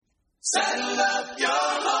Saddle up your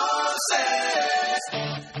horses.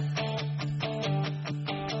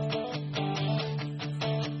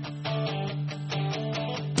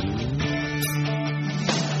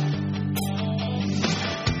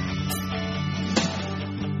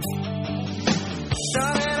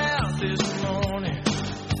 Started out this morning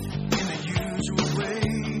in the usual way,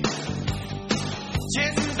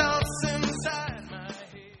 chasing thoughts inside my head.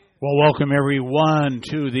 Well, welcome everyone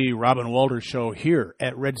to the Robin Walter Show here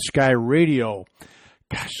at Red Sky Radio.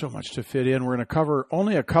 Gosh, so much to fit in. We're going to cover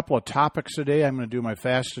only a couple of topics today. I'm going to do my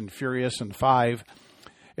Fast and Furious in 5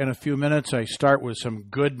 in a few minutes. I start with some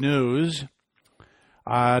good news.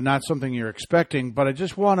 Not something you're expecting, but I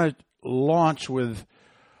just want to launch with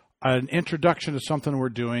an introduction to something we're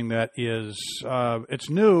doing that is,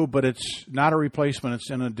 it's new, but it's not a replacement,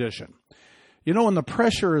 it's an addition. You know, when the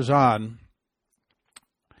pressure is on,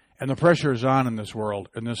 and the pressure is on in this world,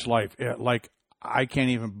 in this life, like I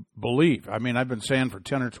can't even believe. I mean, I've been saying for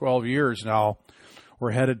 10 or 12 years now,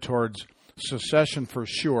 we're headed towards secession for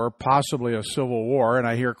sure, possibly a civil war, and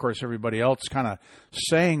I hear, of course, everybody else kind of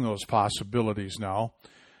saying those possibilities now,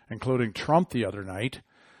 including Trump the other night.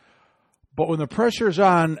 But when the pressure's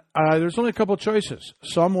on, there's only a couple of choices.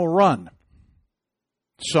 Some will run.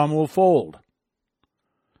 Some will fold,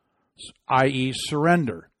 i.e.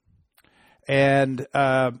 surrender. And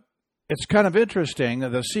it's kind of interesting,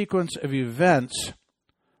 the sequence of events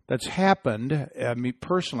that's happened, me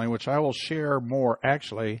personally, which I will share more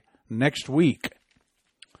actually next week,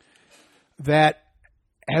 that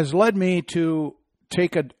has led me to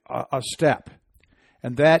take a step.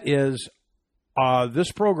 And that is,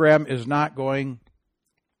 this program is not going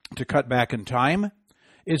to cut back in time.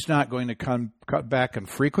 It's not going to cut back in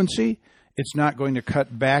frequency. It's not going to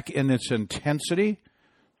cut back in its intensity.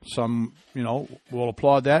 Some, will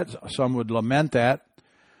applaud that. Some would lament that.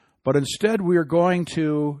 But instead, we are going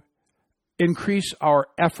to increase our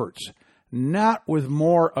efforts, not with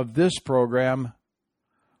more of this program,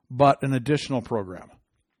 but an additional program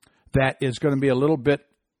that is going to be a little bit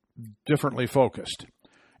differently focused.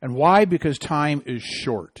 And why? Because time is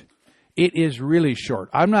short. It is really short.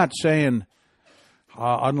 I'm not saying,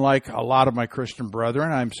 unlike a lot of my Christian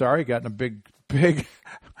brethren, I'm sorry, got in a big,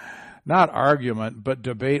 not argument, but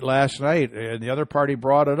debate last night, and the other party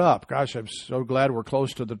brought it up. Gosh, I'm so glad we're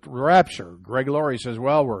close to the rapture. Greg Laurie says,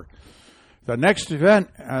 well, the next event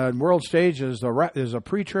on world stage is a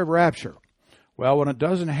pre-trib rapture. Well, when it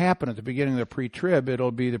doesn't happen at the beginning of the pre-trib, it'll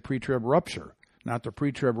be the pre-trib rupture, not the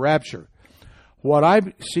pre-trib rapture. What I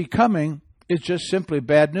see coming is just simply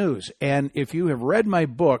bad news. And if you have read my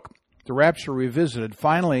book, The Rapture Revisited,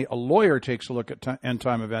 finally a lawyer takes a look at end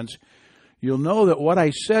time events, you'll know that what I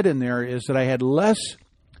said in there is that I had less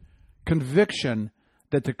conviction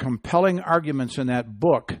that the compelling arguments in that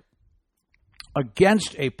book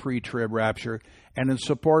against a pre-trib rapture and in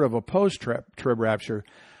support of a post-trib rapture,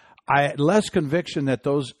 I had less conviction that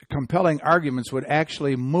those compelling arguments would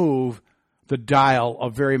actually move the dial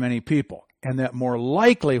of very many people. And that more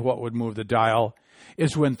likely what would move the dial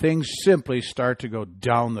is when things simply start to go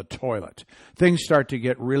down the toilet. Things start to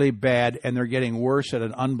get really bad, and they're getting worse at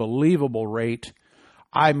an unbelievable rate.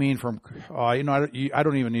 I mean, I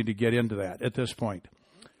don't even need to get into that at this point.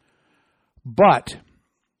 But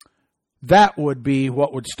that would be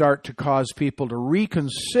what would start to cause people to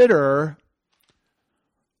reconsider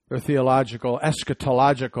their theological,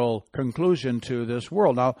 eschatological conclusion to this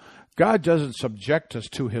world. Now, God doesn't subject us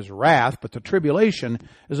to his wrath, but the tribulation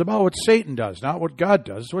is about what Satan does, not what God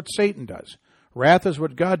does. It's what Satan does. Wrath is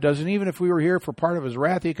what God does, and even if we were here for part of his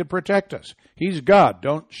wrath, he could protect us. He's God.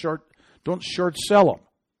 Don't short sell him.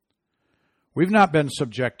 We've not been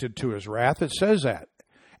subjected to his wrath. It says that.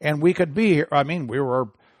 And we could be here. I mean,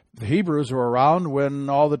 the Hebrews were around when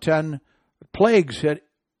all the 10 plagues hit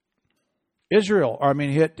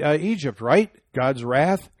Egypt, right? God's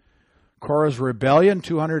wrath. Korah's rebellion,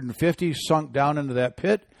 250 sunk down into that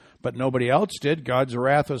pit, but nobody else did. God's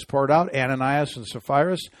wrath was poured out. Ananias and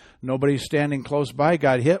Sapphira, nobody standing close by,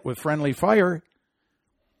 got hit with friendly fire.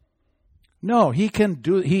 No, he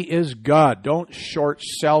is God. Don't short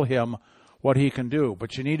sell him what he can do,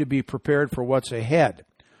 but you need to be prepared for what's ahead.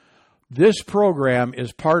 This program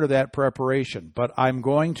is part of that preparation, but I'm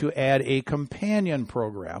going to add a companion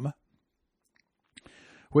program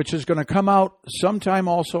which is going to come out sometime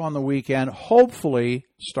also on the weekend, hopefully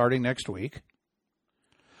starting next week.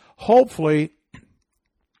 Hopefully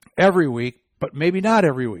every week, but maybe not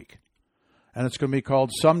every week. And it's going to be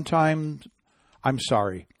called Sunday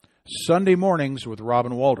Mornings with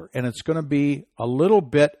Robin Walter. And it's going to be a little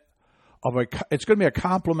bit it's going to be a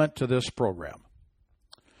complement to this program.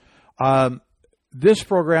 this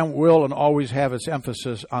program will and always have its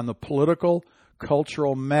emphasis on the political,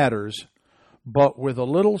 cultural matters, but with a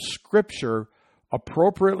little scripture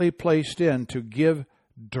appropriately placed in to give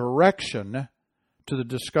direction to the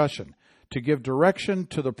discussion, to give direction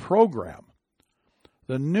to the program.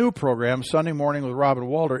 The new program, Sunday Morning with Robin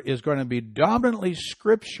Walter, is going to be dominantly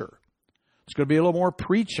scripture. It's going to be a little more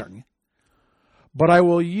preaching, but I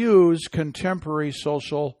will use contemporary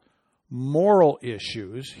social moral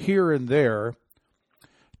issues here and there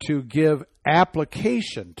to give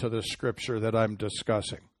application to the scripture that I'm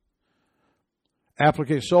discussing.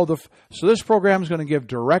 Application. So this program is going to give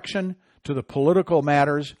direction to the political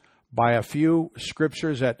matters by a few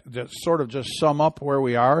scriptures that sort of just sum up where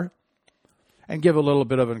we are and give a little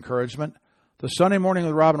bit of encouragement. The Sunday Morning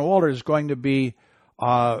with Robin Walter is going to be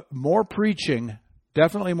more preaching,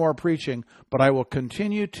 definitely more preaching, but I will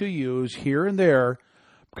continue to use here and there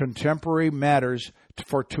contemporary matters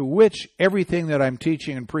to which everything that I'm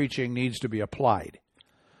teaching and preaching needs to be applied.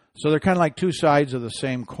 So they're kind of like two sides of the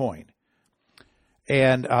same coin.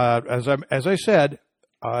 And as I said,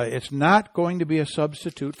 it's not going to be a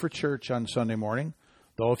substitute for church on Sunday morning.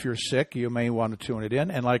 Though if you're sick, you may want to tune it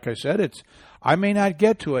in. And like I said, I may not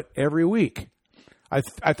get to it every week.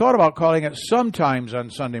 I thought about calling it sometimes on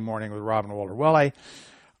Sunday Morning with Robin Walter. Well,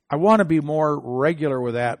 I want to be more regular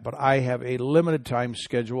with that, but I have a limited time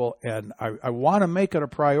schedule, and I want to make it a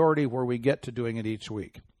priority where we get to doing it each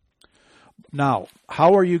week. Now,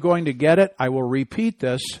 how are you going to get it? I will repeat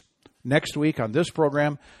this next week on this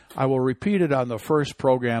program. I will repeat it on the first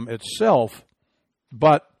program itself,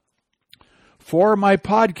 but for my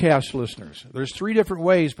podcast listeners, there's 3 different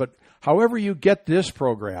ways, but however you get this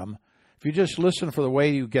program, if you just listen for the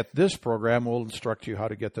way you get this program, we'll instruct you how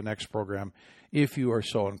to get the next program if you are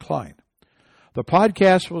so inclined. The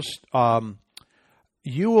podcast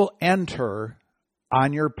you will enter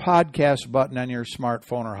on your podcast button on your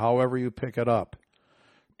smartphone or however you pick it up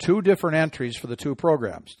 2 different entries for the 2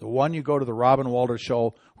 programs. The one, you go to the Robin Walter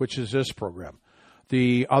Show, which is this program.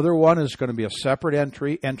 The other one is going to be a separate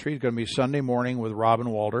entry. It's going to be Sunday Morning with Robin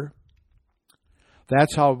Walter.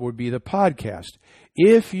 That's how it would be the podcast.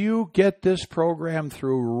 If you get this program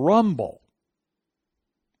through Rumble,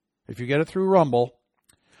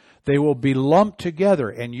 they will be lumped together,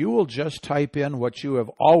 and you will just type in what you have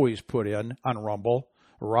always put in on Rumble,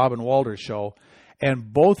 Robin Walter Show,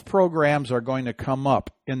 and both programs are going to come up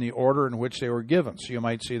in the order in which they were given. So you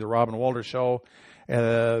might see the Robin Walter Show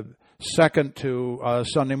second to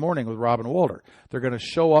Sunday Morning with Robin Walter. They're going to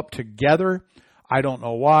show up together. I don't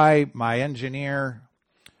know why. My engineer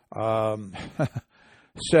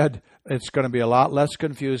said it's going to be a lot less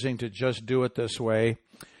confusing to just do it this way.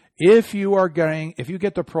 If you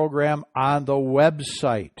get the program on the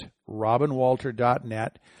website,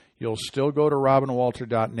 robinwalter.net, you'll still go to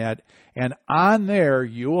robinwalter.net, and on there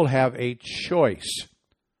you will have a choice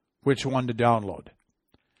which one to download.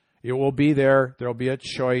 It will be there. There will be a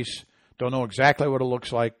choice. Don't know exactly what it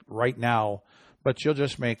looks like right now, but you'll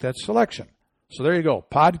just make that selection. So there you go.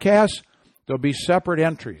 Podcasts, there'll be separate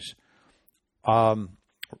entries.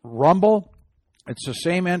 Rumble, it's the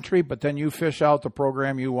same entry, but then you fish out the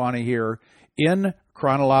program you want to hear in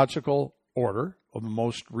chronological order, of the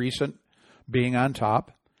most recent being on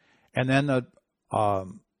top. And then the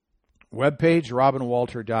webpage,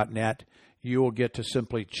 robinwalter.net, you will get to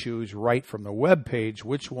simply choose right from the webpage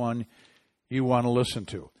which one you want to listen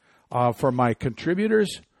to. For my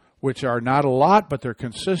contributors, which are not a lot, but they're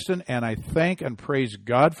consistent, and I thank and praise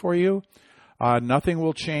God for you. Nothing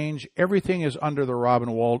will change. Everything is under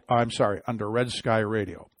the under Red Sky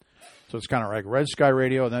Radio. So it's kind of like Red Sky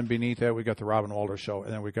Radio, and then beneath that we got the Robin Walter Show,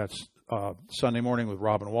 and then we got Sunday Morning with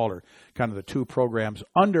Robin Walter, kind of the 2 programs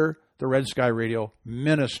under the Red Sky Radio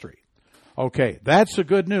ministry. Okay, that's the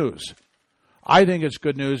good news. I think it's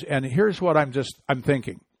good news, and here's what I'm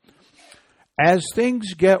thinking. As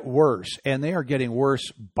things get worse, and they are getting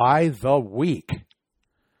worse by the week,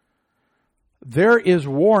 there is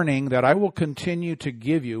warning that I will continue to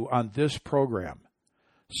give you on this program.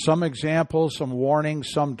 Some examples, some warning,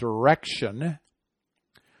 some direction.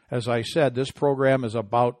 As I said, this program is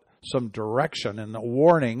about some direction and the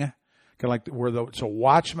warning, kind of like it's a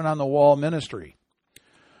watchman on the wall ministry.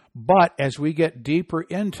 But as we get deeper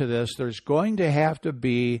into this, there's going to have to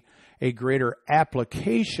be a greater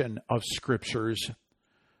application of scriptures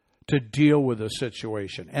to deal with the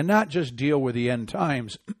situation. And not just deal with the end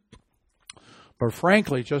times, but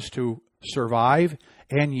frankly, just to survive.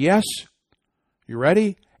 And yes, you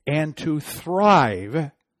ready? And to thrive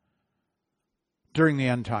during the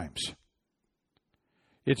end times.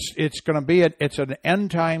 It's going to be it's an end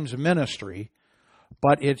times ministry,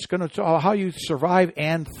 but it's going to how you survive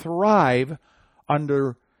and thrive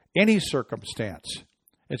under any circumstance.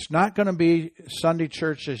 It's not going to be Sunday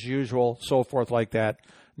church as usual, so forth like that.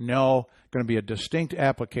 No, going to be a distinct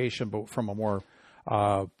application, but from a more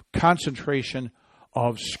concentration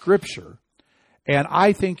of Scripture. And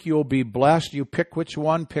I think you'll be blessed. You pick which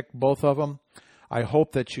one, pick both of them. I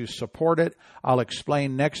hope that you support it. I'll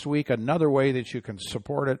explain next week another way that you can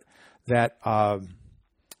support it. That,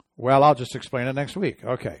 I'll just explain it next week.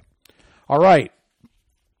 Okay. All right.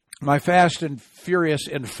 My Fast and Furious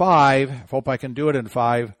in 5. I hope I can do it in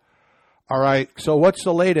 5. All right. So what's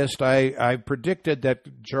the latest? I predicted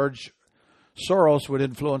that George Soros would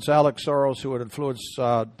influence Alex Soros, who would influence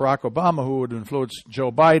Barack Obama, who would influence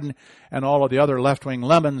Joe Biden, and all of the other left-wing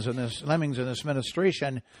lemmings in this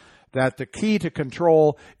administration, that the key to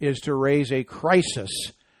control is to raise a crisis,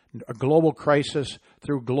 a global crisis,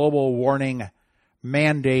 through global warming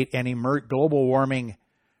mandate and global warming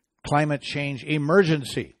climate change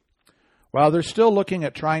emergency. Well, they're still looking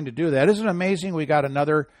at trying to do that. Isn't it amazing we got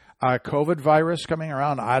another COVID virus coming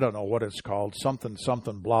around? I don't know what it's called, something,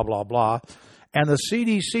 blah, blah, blah. And the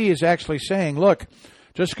CDC is actually saying, look,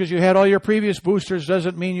 just because you had all your previous boosters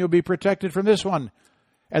doesn't mean you'll be protected from this one.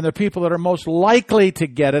 And the people that are most likely to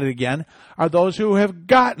get it again are those who have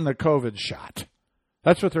gotten the COVID shot.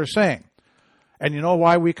 That's what they're saying. And you know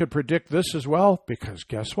why we could predict this as well? Because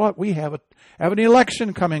guess what? We have an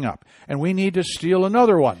election coming up, and we need to steal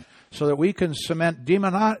another one so that we can cement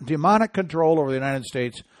demonic control over the United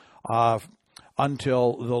States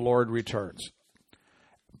until the Lord returns.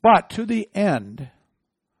 But to the end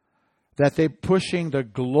that they're pushing the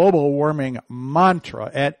global warming mantra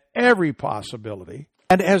at every possibility,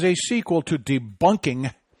 and as a sequel to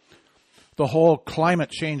debunking the whole climate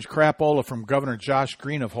change crapola from Governor Josh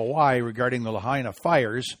Green of Hawaii regarding the Lahaina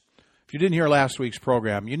fires. If you didn't hear last week's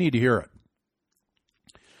program, you need to hear it.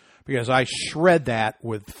 Because I shred that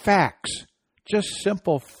with facts, just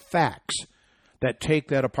simple facts that take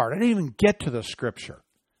that apart. I didn't even get to the Scripture.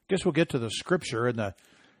 Guess we'll get to the Scripture in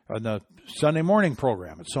the Sunday morning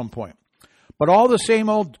program at some point. But all the same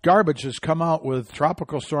old garbage has come out with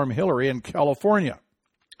Tropical Storm Hillary in California.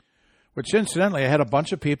 Which, incidentally, I had a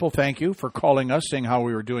bunch of people, thank you, for calling us, saying how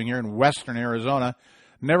we were doing here in western Arizona.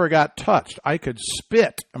 Never got touched. I could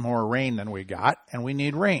spit more rain than we got, and we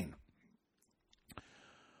need rain.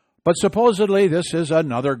 But supposedly this is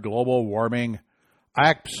another global warming,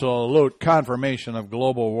 absolute confirmation of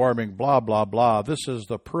global warming, blah, blah, blah. This is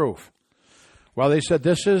the proof. Well, they said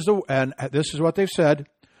this is what they've said.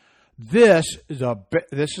 This is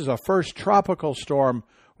a first tropical storm.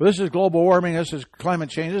 This is global warming. This is climate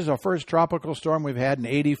change. This is the first tropical storm we've had in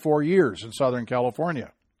 84 years in Southern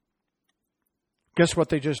California. Guess what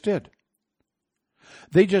they just did?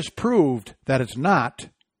 They just proved that it's not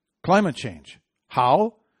climate change.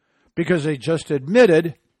 How? Because they just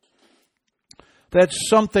admitted that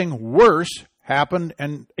something worse happened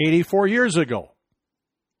 84 years ago.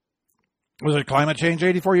 Was it climate change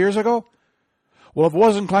 84 years ago? Well, if it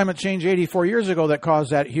wasn't climate change 84 years ago that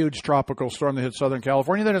caused that huge tropical storm that hit Southern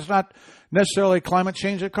California, then it's not necessarily climate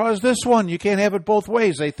change that caused this one. You can't have it both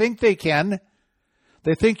ways. They think they can.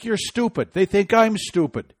 They think you're stupid. They think I'm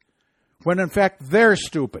stupid, when in fact they're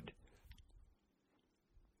stupid.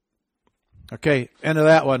 Okay, end of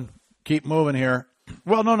that one. Keep moving here.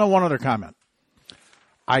 Well, no, one other comment.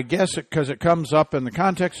 I guess because it comes up in the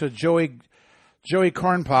context of Joey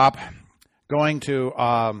Corn Pop going to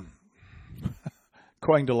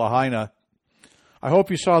Lahaina. I hope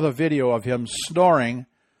you saw the video of him snoozing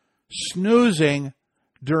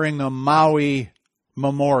during the Maui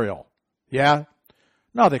Memorial. Yeah?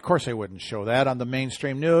 No, of course they wouldn't show that on the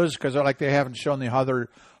mainstream news because they haven't shown the other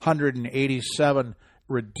 187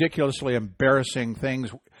 ridiculously embarrassing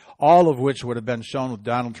things, all of which would have been shown with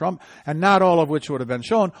Donald Trump, and not all of which would have been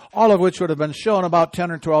shown, all of which would have been shown about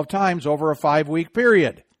 10 or 12 times over a 5-week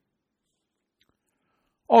period.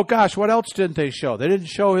 Oh, gosh, what else didn't they show? They didn't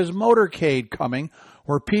show his motorcade coming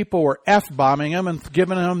where people were F-bombing him and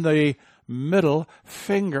giving him the middle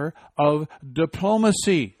finger of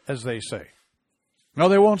diplomacy, as they say. No,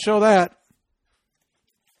 they won't show that.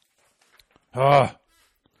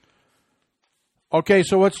 Okay,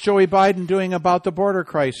 so what's Joey Biden doing about the border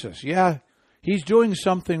crisis? Yeah, he's doing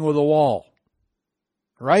something with the wall.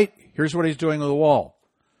 Right? Here's what he's doing with the wall.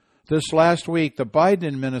 This last week, the Biden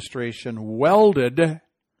administration welded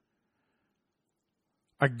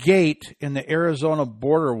a gate in the Arizona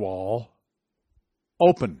border wall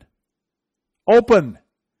open. Open.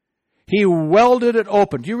 He welded it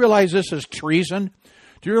open. Do you realize this is treason?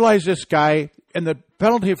 Do you realize this guy, and the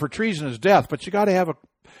penalty for treason is death, but you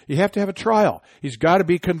have to have a trial. He's got to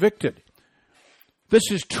be convicted.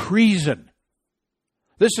 This is treason.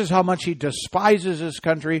 This is how much he despises his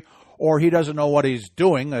country, or he doesn't know what he's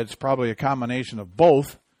doing. It's probably a combination of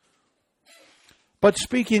both. But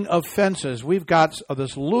speaking of fences, we've got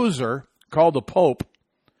this loser called the Pope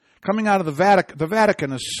coming out of the Vatican. The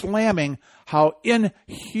Vatican is slamming how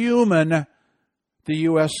inhuman the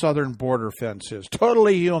U.S. southern border fence is.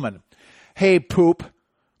 Totally human. Hey, Pope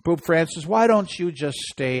Francis, why don't you just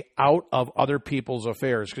stay out of other people's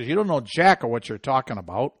affairs? Because you don't know jack of what you're talking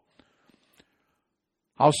about.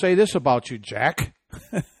 I'll say this about you, Jack.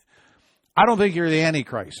 I don't think you're the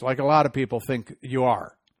Antichrist, like a lot of people think you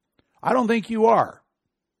are. I don't think you are.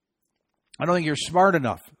 I don't think you're smart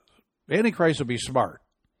enough. The Antichrist will be smart.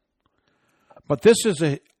 But this is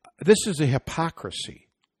a hypocrisy.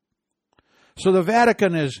 So the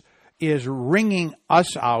Vatican is wringing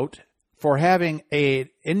us out for having an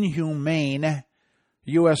inhumane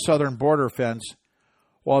U.S. southern border fence.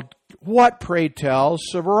 Well, what, pray tell,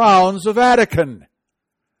 surrounds the Vatican?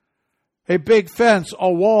 A big fence, a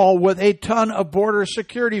wall with a ton of border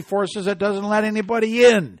security forces that doesn't let anybody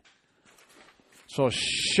in. So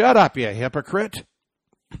shut up, you hypocrite.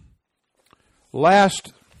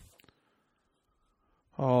 Last,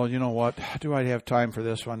 you know what? Do I have time for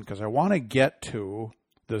this one? Because I want to get to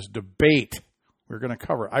this debate we're going to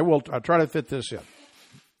cover. I'll try to fit this in.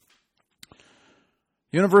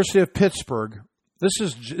 University of Pittsburgh. This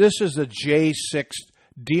is the J6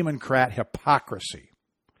 Democrat hypocrisy.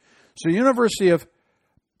 So University of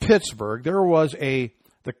Pittsburgh, there's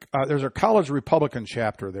a college Republican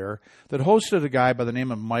chapter there that hosted a guy by the name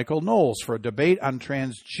of Michael Knowles for a debate on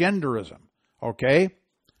transgenderism. Okay?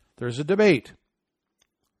 There's a debate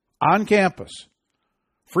on campus.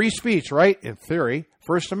 Free speech, right? In theory.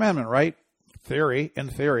 First Amendment, right? In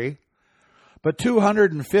theory. But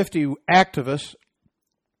 250 activists,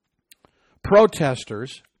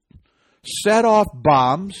 protesters, set off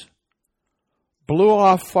bombs, blew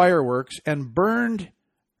off fireworks, and burned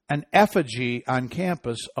an effigy on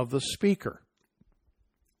campus of the speaker.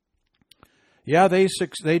 Yeah, they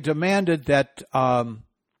demanded that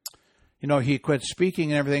he quit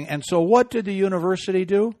speaking and everything. And so what did the university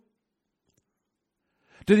do?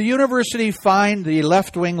 Did the university find the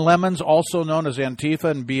left-wing lemons, also known as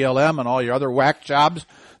Antifa and BLM and all your other whack jobs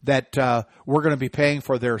that we're going to be paying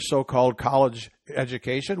for their so-called college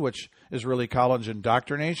education, which is really college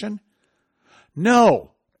indoctrination?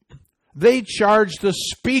 No. They charged the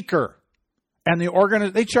speaker and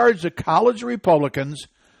they charged the college Republicans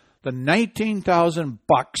the $19,000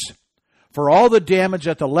 for all the damage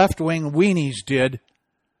that the left-wing weenies did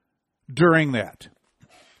during that.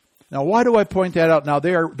 Now, why do I point that out? Now,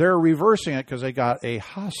 they're reversing it because they got a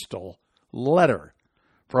hostile letter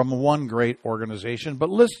from one great organization. But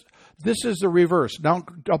this is the reverse. Now,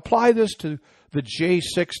 apply this to the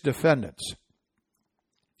J6 defendants.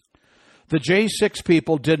 The J6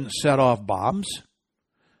 people didn't set off bombs.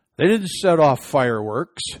 They didn't set off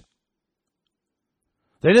fireworks.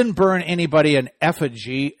 They didn't burn anybody in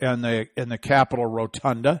effigy in the Capitol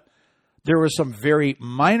Rotunda. There was some very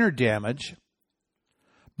minor damage.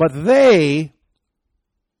 But they,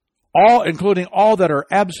 all, including all that are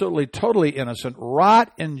absolutely, totally innocent,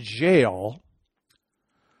 rot in jail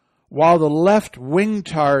while the left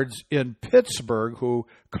wingtards in Pittsburgh, who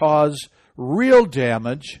cause real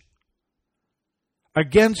damage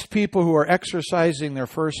against people who are exercising their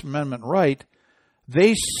First Amendment right,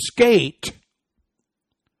 they skate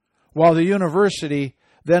while the university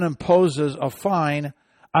then imposes a fine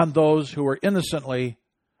on those who are innocently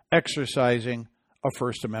exercising a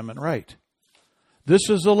First Amendment right. This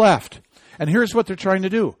is the left. And here's what they're trying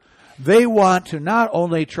to do. They want to not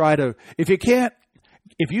only try to, if you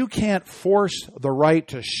can't force the right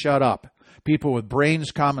to shut up, people with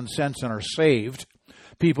brains, common sense, and are saved,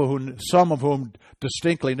 some of whom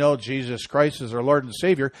distinctly know Jesus Christ as their Lord and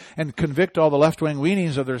Savior, and convict all the left-wing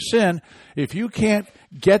weenies of their sin, if you can't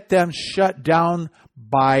get them shut down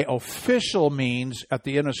by official means at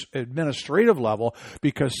the administrative level,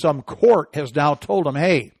 because some court has now told them,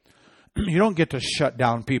 hey, you don't get to shut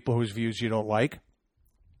down people whose views you don't like.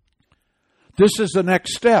 This is the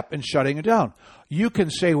next step in shutting it down. You can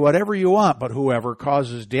say whatever you want, but whoever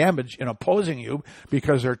causes damage in opposing you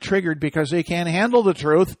because they're triggered because they can't handle the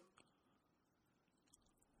truth,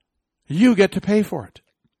 you get to pay for it.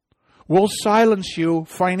 We'll silence you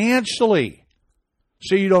financially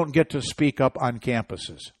so you don't get to speak up on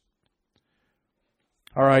campuses.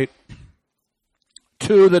 All right.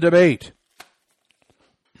 To the debate.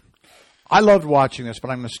 I loved watching this, but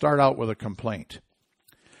I'm going to start out with a complaint.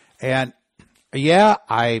 And yeah,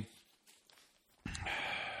 I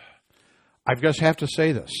just have to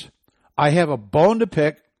say this. I have a bone to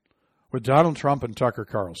pick with Donald Trump and Tucker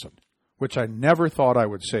Carlson. which I never thought I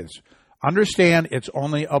would say this. Understand, it's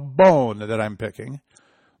only a bone that I'm picking.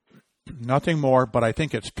 Nothing more, but I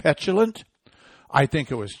think it's petulant. I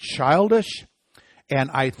think it was childish.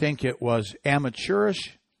 And I think it was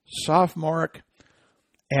amateurish, sophomoric,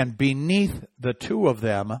 and beneath the two of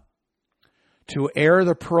them to air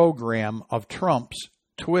the program of Trump's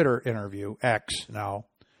Twitter interview, X now,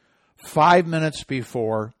 5 minutes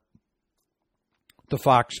before the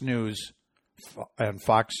Fox News and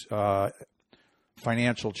Fox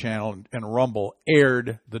Financial Channel and Rumble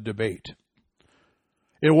aired the debate.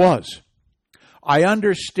 It was. I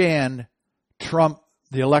understand Trump,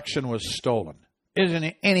 the election was stolen.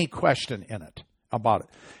 Isn't any question in it about it.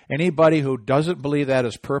 Anybody who doesn't believe that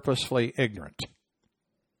is purposefully ignorant.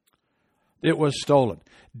 It was stolen.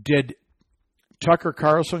 Did Tucker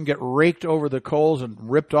Carlson get raked over the coals and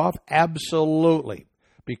ripped off? Absolutely.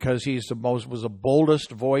 Because was the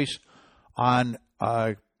boldest voice on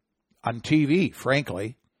TV,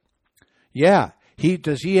 frankly. Yeah.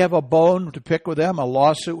 Does he have a bone to pick with them, a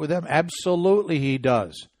lawsuit with them? Absolutely he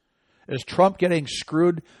does. Is Trump getting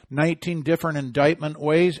screwed 19 different indictment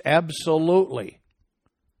ways? Absolutely.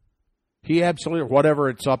 He absolutely, whatever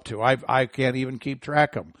it's up to. I can't even keep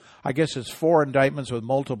track of them. I guess it's 4 indictments with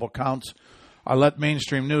multiple counts. I let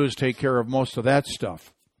mainstream news take care of most of that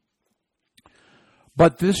stuff.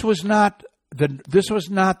 But this was not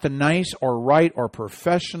the nice or right or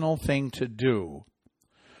professional thing to do.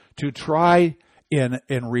 To try in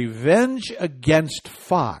revenge against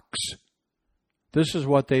Fox. This is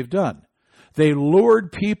what they've done. They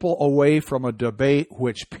lured people away from a debate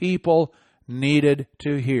which people needed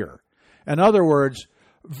to hear. In other words,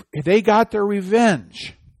 they got their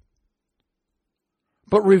revenge.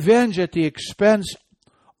 But revenge at the expense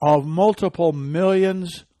of multiple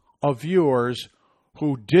millions of viewers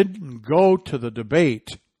who didn't go to the debate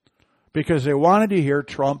because they wanted to hear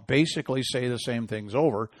Trump basically say the same things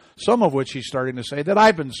over, some of which he's starting to say that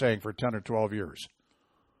I've been saying for 10 or 12 years.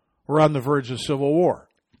 We're on the verge of civil war.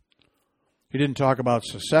 He didn't talk about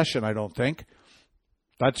secession, I don't think.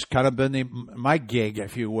 That's kind of been my gig,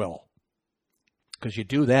 if you will. Because you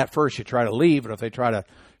do that first, you try to leave, and if they try to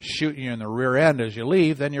shoot you in the rear end as you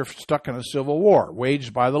leave, then you're stuck in a civil war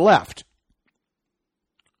waged by the left.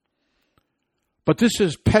 But this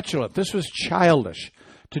is petulant. This was childish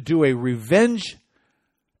to do a revenge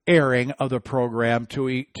airing of the program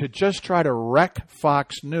to just try to wreck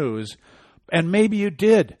Fox News. And maybe you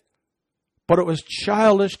did. But it was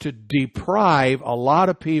childish to deprive a lot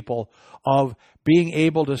of people of being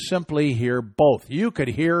able to simply hear both. You could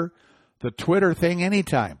hear the Twitter thing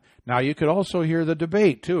anytime. Now, you could also hear the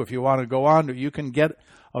debate, too. If you want to go on, you can get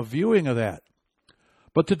a viewing of that.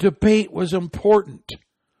 But the debate was important.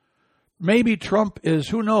 Maybe Trump is,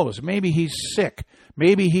 who knows, maybe he's sick.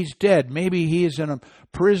 Maybe he's dead. Maybe he is in a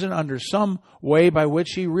prison under some way by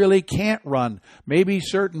which he really can't run. Maybe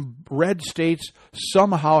certain red states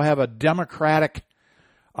somehow have a Democratic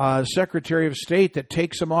Secretary of State that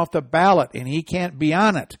takes him off the ballot and he can't be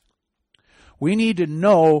on it. We need to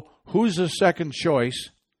know who's the second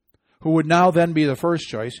choice, who would now then be the first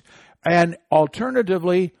choice. And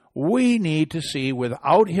alternatively, we need to see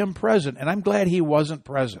without him present, and I'm glad he wasn't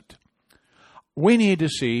present, we need to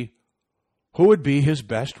see who would be his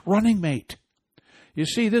best running mate. You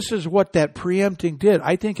see, this is what that preempting did.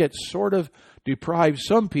 I think it sort of deprived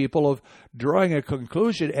some people of drawing a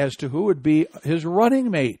conclusion as to who would be his running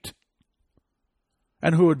mate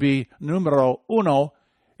and who would be numero uno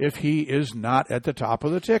if he is not at the top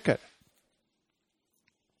of the ticket.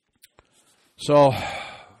 So,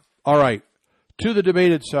 all right, to the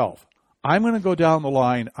debate itself. I'm going to go down the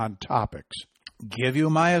line on topics, give you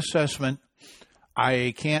my assessment.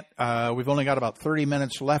 I can't, we've only got about 30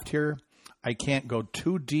 minutes left here. I can't go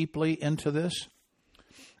too deeply into this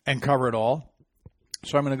and cover it all.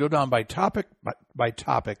 So I'm going to go down by topic,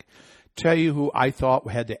 tell you who I thought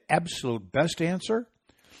had the absolute best answer,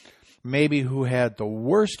 maybe who had the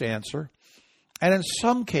worst answer, and in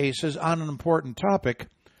some cases on an important topic,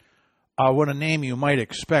 when a name you might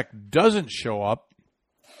expect doesn't show up,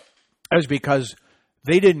 is because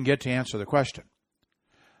they didn't get to answer the question.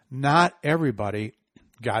 Not everybody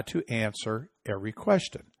got to answer every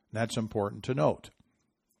question. That's important to note.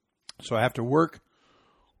 So I have to work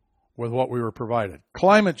with what we were provided.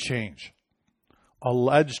 Climate change,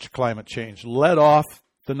 alleged climate change, led off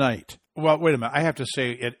the night. Well, wait a minute. I have to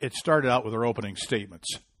say it started out with their opening statements.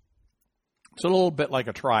 It's a little bit like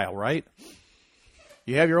a trial, right?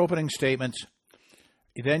 You have your opening statements.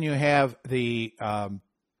 Then you have the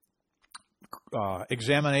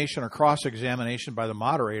examination or cross-examination by the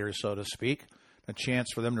moderator, so to speak, a chance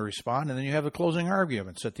for them to respond, and then you have the closing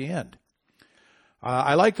arguments at the end.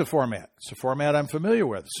 I like the format. It's a format I'm familiar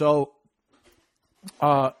with. So,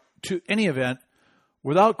 to any event,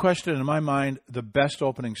 without question in my mind, the best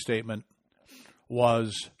opening statement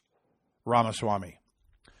was Ramaswamy.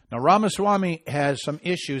 Now, Ramaswamy has some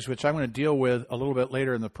issues, which I'm going to deal with a little bit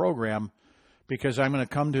later in the program, because I'm going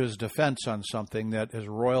to come to his defense on something that has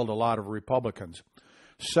roiled a lot of Republicans.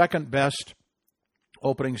 Second best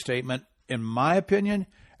opening statement, in my opinion,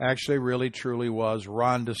 actually really truly was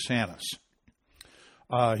Ron DeSantis.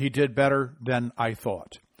 He did better than I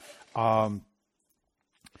thought. I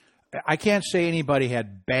can't say anybody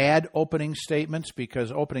had bad opening statements,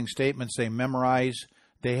 because opening statements they memorize,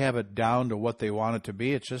 they have it down to what they want it to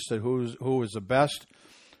be. It's just that who is the best.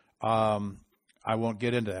 I won't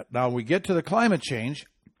get into that. Now we get to the climate change,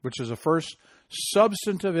 which is the first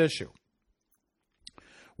substantive issue.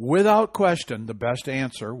 Without question, the best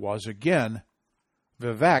answer was, again,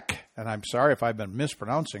 Vivek, and I'm sorry if I've been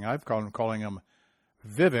mispronouncing. I've calling him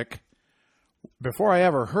Vivek. Before I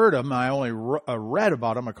ever heard him, I only read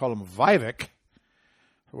about him. I called him Vivek.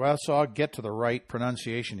 Well, so I'll get to the right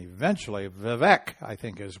pronunciation eventually. Vivek, I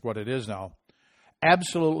think, is what it is now.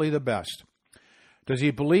 Absolutely the best. Does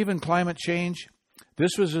he believe in climate change?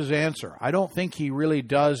 This was his answer. I don't think he really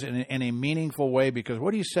does in a meaningful way, because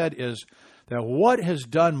what he said is that what has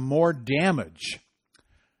done more damage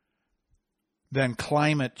than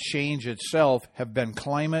climate change itself have been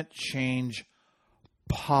climate change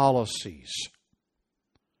policies.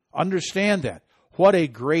 Understand that. What a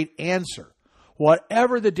great answer.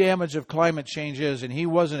 Whatever the damage of climate change is, and he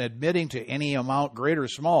wasn't admitting to any amount, great or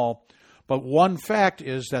small, but one fact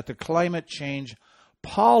is that the climate change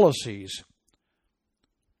policies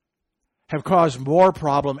have caused more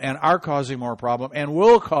problem and are causing more problem and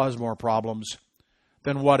will cause more problems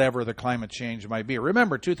than whatever the climate change might be.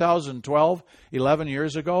 Remember, 2012, 11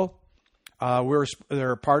 years ago, there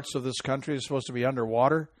are parts of this country that's supposed to be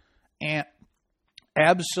underwater. And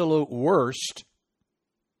absolute worst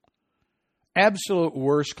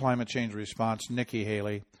climate change response, Nikki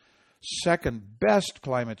Haley. Second best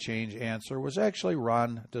climate change answer was actually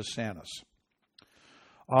Ron DeSantis.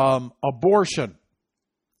 Abortion.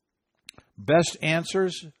 Best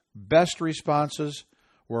answers, best responses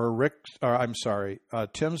were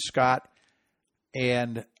Tim Scott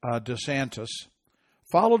and DeSantis,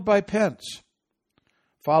 followed by Pence.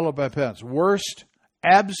 Worst,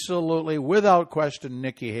 absolutely, without question,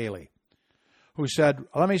 Nikki Haley, who said,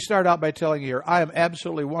 let me start out by telling you here, I am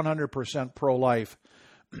absolutely 100% pro-life,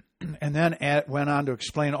 and then went on to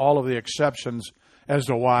explain all of the exceptions as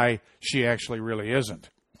to why she actually really isn't.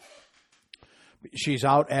 She's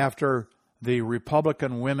out after the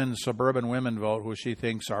Republican women, suburban women vote, who she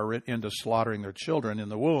thinks are into slaughtering their children in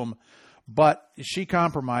the womb, but she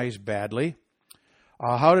compromised badly.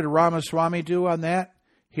 How did Ramaswamy do on that?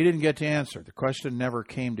 He didn't get to answer. The question never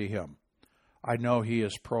came to him. I know he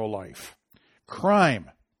is pro-life. Crime.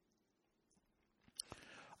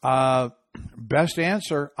 Best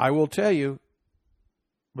answer, I will tell you,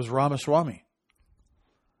 was Ramaswamy.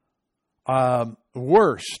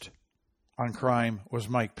 Worst on crime was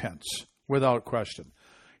Mike Pence, without question.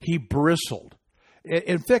 He bristled.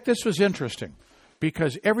 In fact, this was interesting,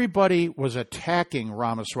 because everybody was attacking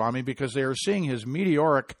Ramaswamy because they were seeing his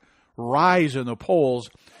meteoric rise in the polls,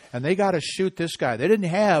 and they got to shoot this guy. They didn't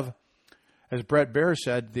have, as Brett Baer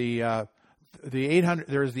said, there's the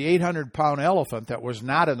 800-pound elephant that was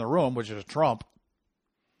not in the room, which is Trump.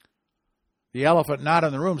 The elephant not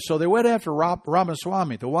in the room. So they went after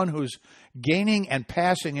Ramaswamy, the one who's gaining and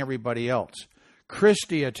passing everybody else.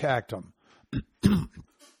 Christie attacked him,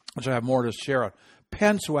 which I have more to share on.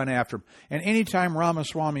 Pence went after him. And anytime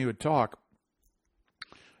Ramaswamy would talk,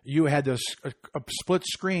 you had this a split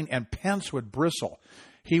screen, and Pence would bristle.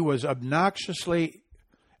 He was would obnoxiously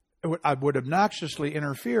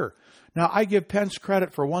interfere. Now, I give Pence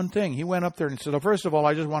credit for one thing. He went up there and said, well, first of all,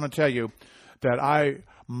 I just want to tell you that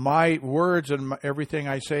my words and everything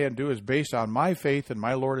I say and do is based on my faith in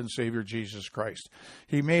my Lord and Savior, Jesus Christ.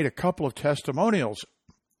 He made a couple of testimonials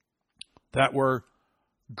that were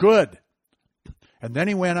good. And then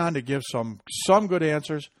he went on to give some good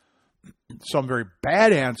answers, some very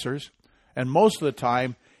bad answers, and most of the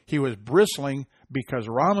time he was bristling because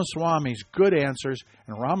Ramaswamy's good answers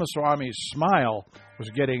and Ramaswamy's smile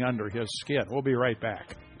was getting under his skin. We'll be right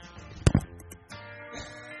back.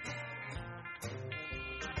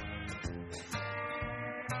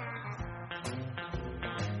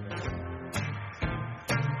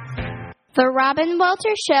 The Robin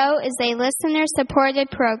Walter Show is a listener-supported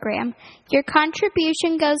program. Your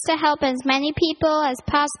contribution goes to help as many people as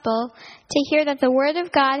possible to hear that the Word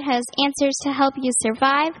of God has answers to help you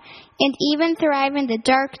survive and even thrive in the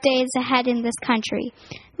dark days ahead in this country.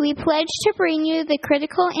 We pledge to bring you the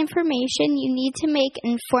critical information you need to make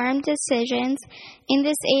informed decisions in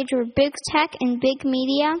this age where big tech and big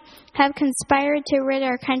media have conspired to rid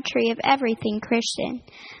our country of everything Christian.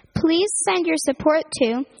 Please send your support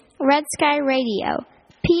to Red Sky Radio,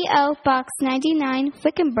 P.O. Box 99,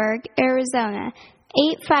 Wickenburg, Arizona,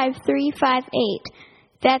 85358.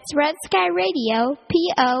 That's Red Sky Radio,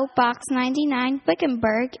 P.O. Box 99,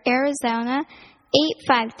 Wickenburg, Arizona,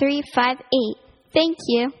 85358. Thank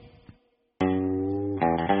you.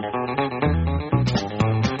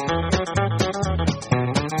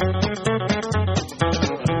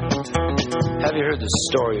 Have you heard the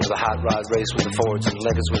story of the hot rod race with the Fords and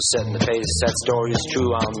Lincolns were setting the pace? That story is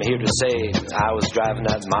true, I'm here to say I was driving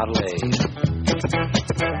that Model A.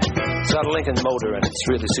 It's got a Lincoln motor and it's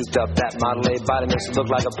really souped up. That Model A body makes it look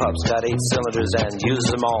like a pup's got 8 cylinders and uses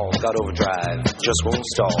them all. Got overdrive, just won't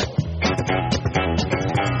stall.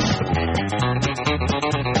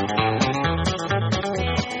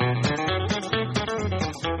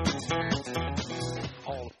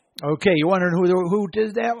 Okay, you wondering who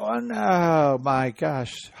did that one? Oh, my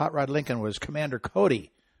gosh. Hot Rod Lincoln was Commander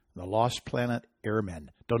Cody, the Lost Planet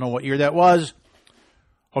Airmen. Don't know what year that was.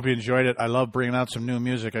 Hope you enjoyed it. I love bringing out some new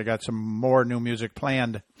music. I got some more new music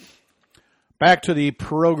planned. Back to the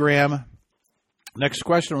program. Next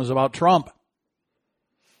question was about Trump.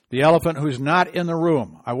 The elephant who's not in the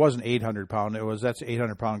room. I wasn't 800 pound. That's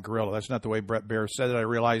 800 pound gorilla. That's not the way Brett Baer said it. I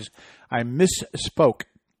realized I misspoke.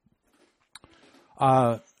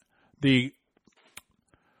 The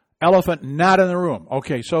elephant not in the room.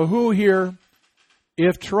 Okay, so who here,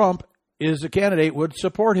 if Trump is a candidate, would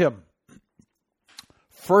support him?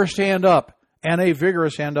 First hand up, and a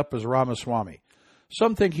vigorous hand up, is Ramaswamy.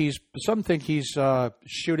 Some think he's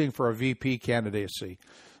shooting for a VP candidacy.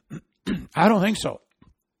 I don't think so.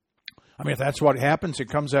 I mean, if that's what happens, it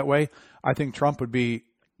comes that way, I think Trump would be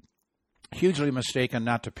hugely mistaken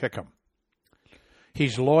not to pick him.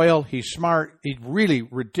 He's loyal. He's smart. He's really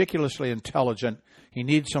ridiculously intelligent. He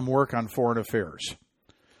needs some work on foreign affairs.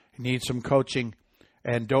 He needs some coaching,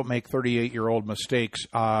 and don't make 38-year-old mistakes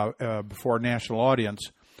before a national audience.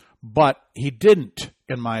 But he didn't,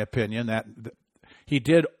 in my opinion. That he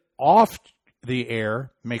did off the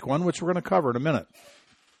air make one, which we're going to cover in a minute.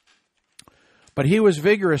 But he was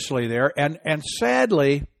vigorously there, and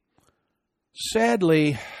sadly,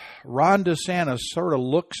 Ron DeSantis sort of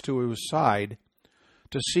looks to his side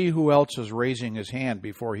to see who else is raising his hand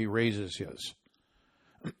before he raises his.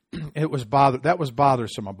 That was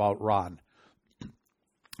bothersome about Ron.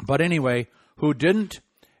 But anyway, who didn't?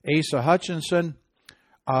 Asa Hutchinson,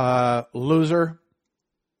 loser.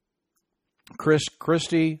 Chris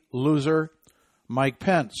Christie, loser. Mike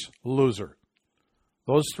Pence, loser.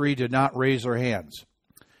 Those three did not raise their hands.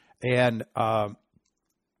 And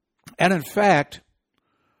in fact,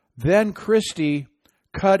 then Christie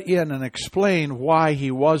cut in and explained why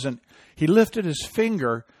he wasn't. He lifted his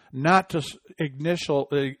finger not to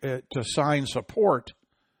to sign support,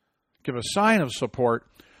 give a sign of support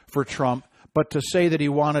for Trump, but to say that he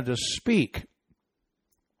wanted to speak.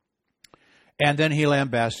 And then he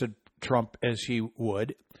lambasted Trump as he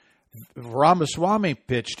would. Ramaswamy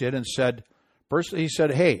pitched in and said, he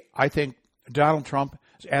said, hey, I think Donald Trump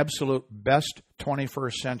is absolute best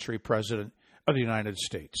 21st century president of the United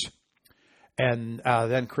States. And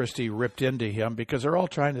then Christie ripped into him because they're all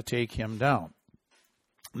trying to take him down.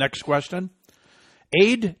 Next question.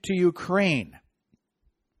 Aid to Ukraine.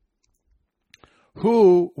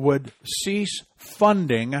 Who would cease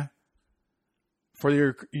funding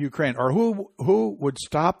for Ukraine? Or who would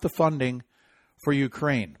stop the funding for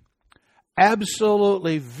Ukraine?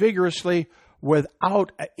 Absolutely, vigorously,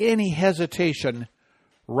 without any hesitation,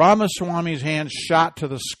 Ramaswamy's hand shot to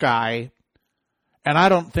the sky. And I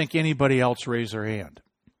don't think anybody else raised their hand.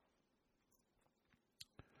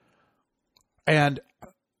 And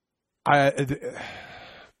I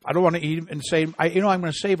don't want to even say, I'm going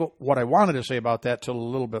to save what I wanted to say about that till a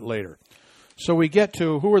little bit later. So we get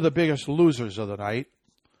to who are the biggest losers of the night.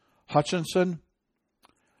 Hutchinson,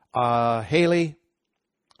 Haley,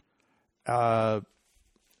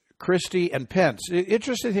 Christie, and Pence. The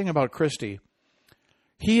interesting thing about Christie,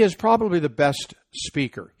 he is probably the best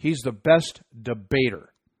speaker. He's the best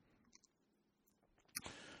debater.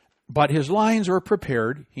 But his lines were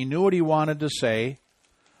prepared. He knew what he wanted to say.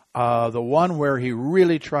 The one where he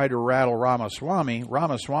really tried to rattle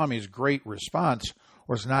Ramaswamy's great response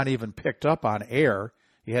was not even picked up on air.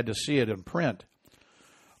 You had to see it in print.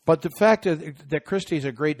 But the fact that Christie's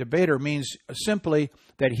a great debater means simply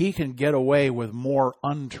that he can get away with more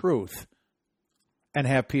untruth and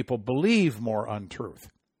have people believe more untruth.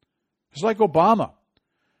 It's like Obama.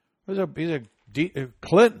 Clinton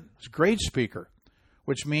is a great speaker,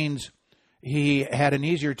 which means he had an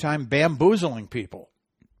easier time bamboozling people.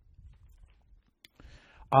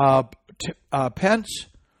 Pence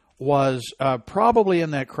was probably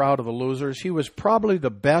in that crowd of the losers. He was probably the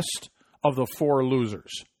best of the four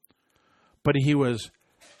losers. But he was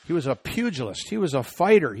a pugilist. He was a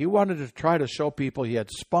fighter. He wanted to try to show people he had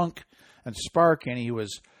spunk and spark, and he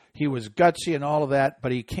was gutsy and all of that,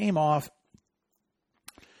 but he came off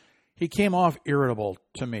irritable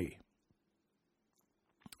to me.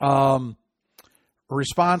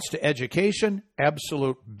 Response to education,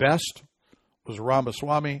 absolute best was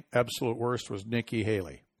Ramaswamy, absolute worst was Nikki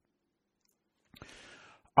Haley.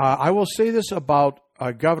 I will say this about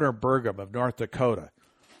Governor Burgum of North Dakota,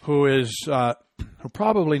 who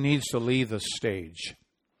probably needs to leave the stage.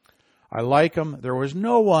 I like him. There was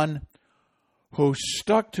no one who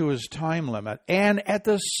stuck to his time limit and at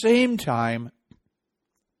the same time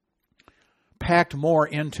packed more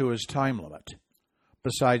into his time limit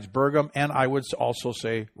besides Burgum, and I would also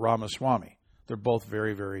say Ramaswamy. They're both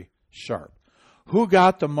very, very sharp. Who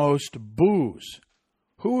got the most boos?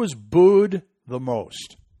 Who was booed the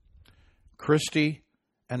most? Christie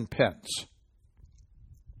and Pence.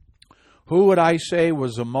 Who would I say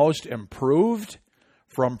was the most improved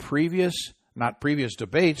from not previous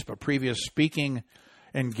debates, but previous speaking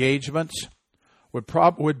engagements?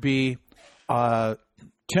 Would be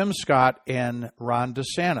Tim Scott and Ron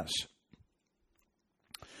DeSantis.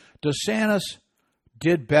 DeSantis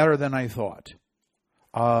did better than I thought.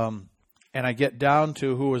 And I get down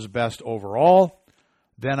to who was best overall.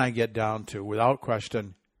 Then I get down to, without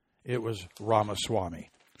question, it was Ramaswamy.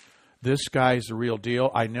 This guy's the real deal.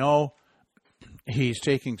 I know he's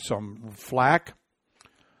taking some flack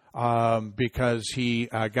because he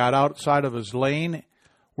got outside of his lane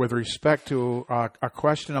with respect to a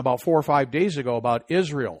question about 4 or 5 days ago about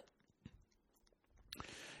Israel.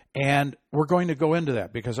 And we're going to go into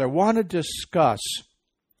that because I want to discuss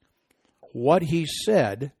what he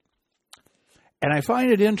said. And I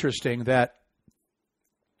find it interesting that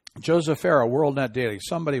Joseph Farah, WorldNet Daily,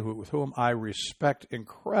 somebody with whom I respect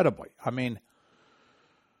incredibly. I mean,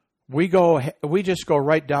 we just go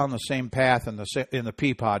right down the same path in the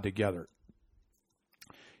Peapod together.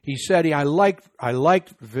 He said I liked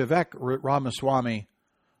Vivek Ramaswamy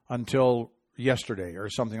until yesterday or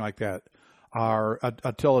something like that, or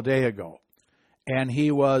until a day ago. And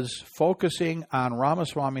he was focusing on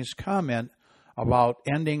Ramaswamy's comment about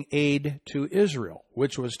ending aid to Israel,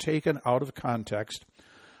 which was taken out of context.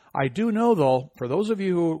 I do know, though, for those of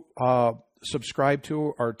you who subscribe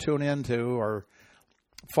to or tune into or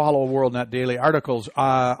follow WorldNet Daily articles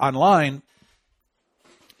online,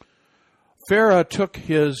 Farah took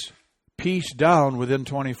his piece down within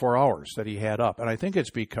 24 hours that he had up. And I think it's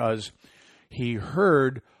because he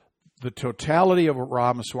heard the totality of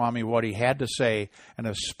Ramaswamy, what he had to say, and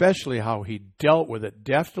especially how he dealt with it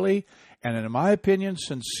deftly and, in my opinion,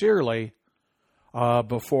 sincerely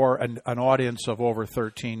before an audience of over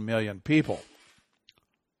 13 million people.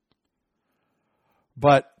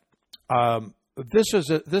 But this is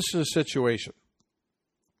a situation.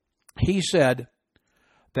 He said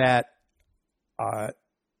that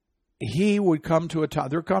he would come to a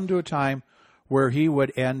time where he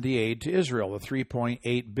would end the aid to Israel, the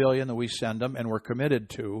 $3.8 billion that we send them and we're committed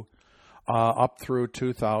to up through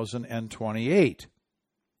 2028.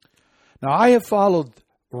 Now, I have followed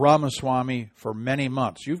Ramaswamy for many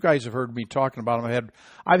months. You guys have heard me talking about him.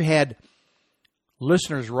 I've had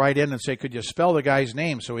listeners write in and say, could you spell the guy's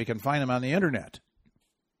name so we can find him on the internet?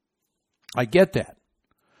 I get that.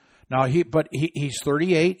 Now, he's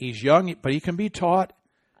 38, he's young, but he can be taught,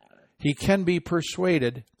 he can be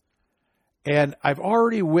persuaded, and I've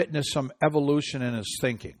already witnessed some evolution in his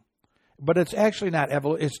thinking. But it's actually not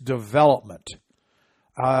evolution, it's development.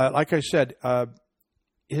 Like I said,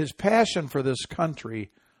 his passion for this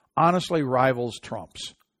country honestly rivals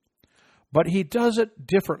Trump's. But he does it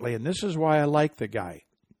differently, and this is why I like the guy.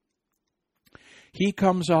 He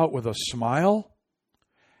comes out with a smile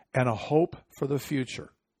and a hope for the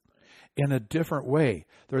future in a different way.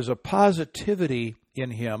 There's a positivity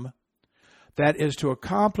in him that is to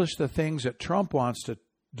accomplish the things that Trump wants to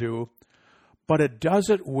do, but it does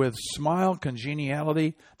it with smile,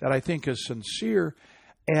 congeniality that I think is sincere,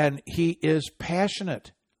 and he is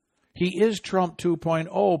passionate. He is Trump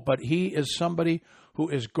 2.0, but he is somebody who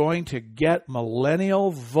is going to get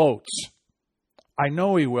millennial votes. I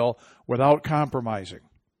know he will, without compromising.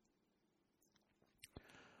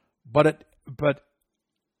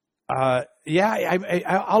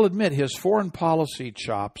 I'll admit his foreign policy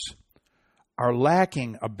chops are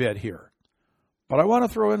lacking a bit here. But I want to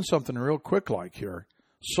throw in something real quick like here.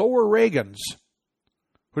 So were Reagan's,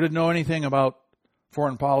 who didn't know anything about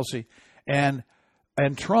foreign policy, and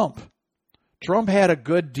Trump. Trump had a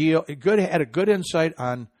good insight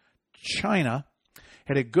on China,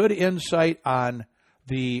 had a good insight on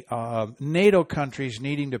the NATO countries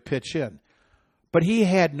needing to pitch in. But he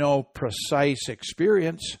had no precise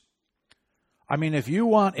experience. I mean, if you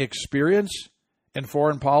want experience in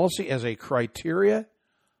foreign policy as a criteria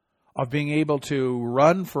of being able to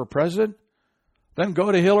run for president, then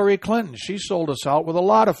go to Hillary Clinton. She sold us out with a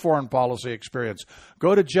lot of foreign policy experience.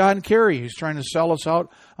 Go to John Kerry, who's trying to sell us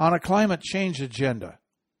out on a climate change agenda.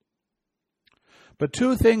 But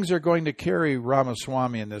two things are going to carry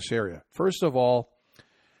Ramaswamy in this area. First of all,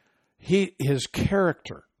 his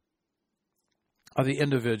character of the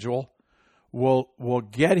individual will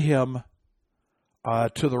get him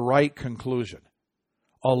to the right conclusion,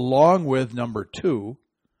 along with, number two,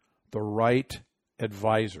 the right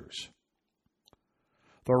advisors.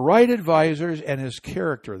 The right advisors and his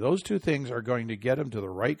character, those two things are going to get him to the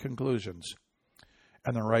right conclusions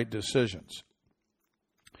and the right decisions.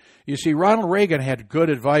 You see, Ronald Reagan had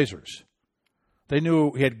good advisors. He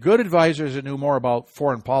had good advisors that knew more about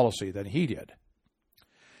foreign policy than he did.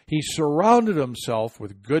 He surrounded himself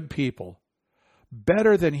with good people,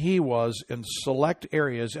 better than he was in select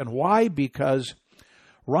areas. And why? Because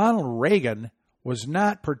Ronald Reagan was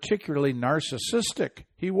not particularly narcissistic.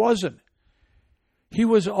 He wasn't. He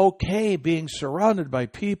was okay being surrounded by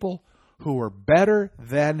people who were better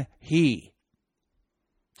than he.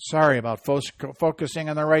 Sorry about focusing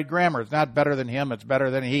on the right grammar. It's not better than him, it's better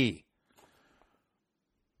than he.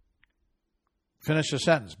 Finish the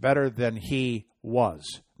sentence. Better than he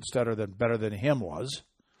was, instead of better than him was.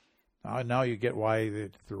 Now you get why the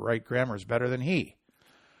right grammar is better than he.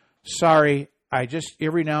 Sorry,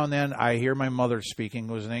 every now and then I hear my mother speaking,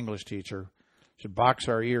 who was an English teacher. Should box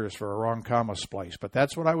our ears for a wrong comma splice. But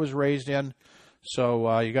that's what I was raised in,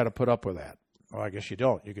 so you got to put up with that. Well, I guess you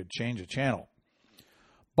don't. You could change the channel.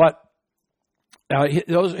 But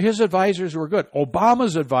his advisors were good.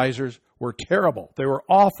 Obama's advisors were terrible. They were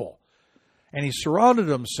awful. And he surrounded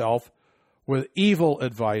himself with evil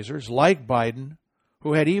advisors like Biden,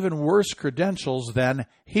 who had even worse credentials than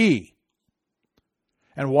he.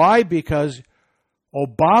 And why? Because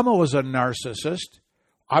Obama was a narcissist.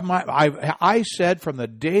 I said from the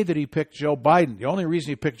day that he picked Joe Biden, the only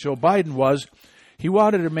reason he picked Joe Biden was he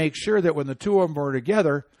wanted to make sure that when the two of them were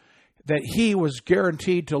together, that he was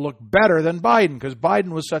guaranteed to look better than Biden, because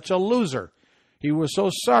Biden was such a loser. He was so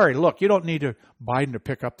sorry. Look, you don't need Biden to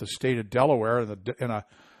pick up the state of Delaware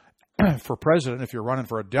for president if you're running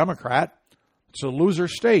for a Democrat. It's a loser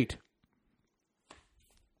state.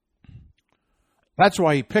 That's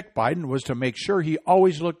why he picked Biden, was to make sure he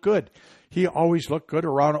always looked good. He always looked good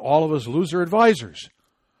around all of his loser advisors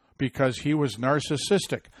because he was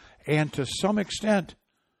narcissistic. And to some extent,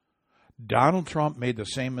 Donald Trump made the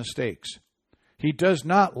same mistakes. He does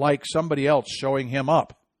not like somebody else showing him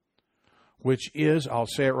up, which is, I'll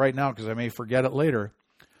say it right now because I may forget it later,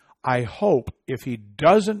 I hope if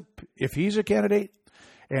he's a candidate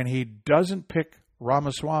and he doesn't pick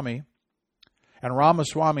Ramaswamy, and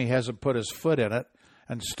Ramaswamy hasn't put his foot in it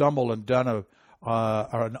and stumbled and done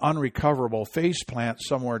an unrecoverable face plant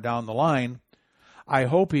somewhere down the line, I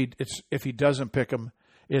hope if he doesn't pick him,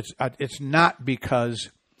 it's not because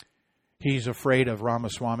he's afraid of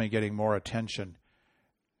Ramaswamy getting more attention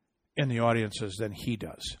in the audiences than he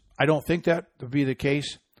does. I don't think that would be the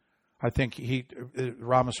case. I think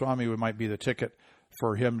Ramaswamy might be the ticket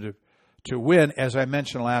for him to win. As I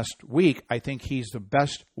mentioned last week, I think he's the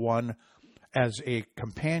best one as a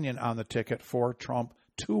companion on the ticket for Trump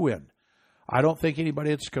to win. I don't think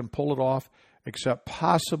anybody else can pull it off except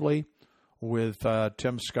possibly with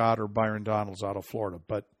Tim Scott or Byron Donalds out of Florida.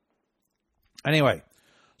 But anyway,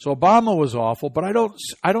 so Obama was awful, but I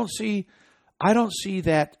don't see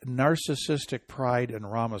that narcissistic pride in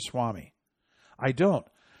Ramaswamy. I don't.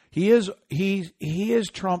 He is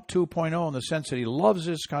Trump 2.0 in the sense that he loves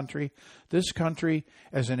this country. This country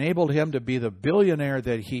has enabled him to be the billionaire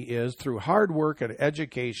that he is through hard work and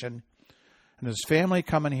education. And his family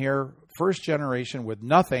coming here, first generation, with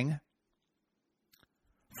nothing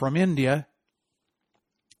from India.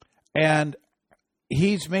 And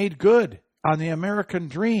he's made good on the American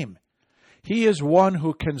dream. He is one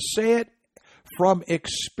who can say it from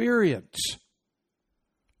experience.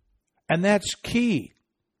 And that's key.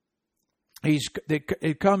 They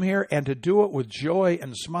come here and to do it with joy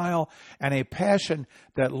and smile and a passion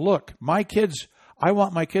that, look, my kids I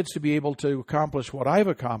want my kids to be able to accomplish what I've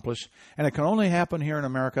accomplished, and it can only happen here in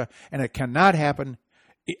America, and it cannot happen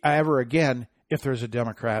ever again if there's a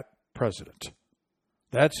Democrat president.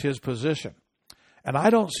 That's his position. And I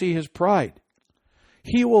don't see his pride.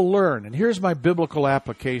 He will learn, and here's my biblical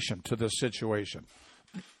application to this situation.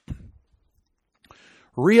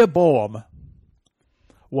 Rehoboam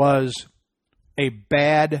was a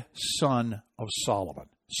bad son of Solomon.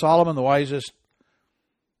 Solomon, the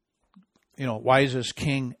wisest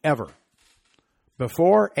king ever,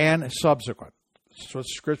 before and subsequent. That's what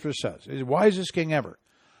Scripture says. He's the wisest king ever.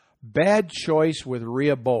 Bad choice with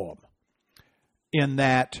Rehoboam, in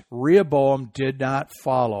that Rehoboam did not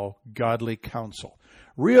follow godly counsel.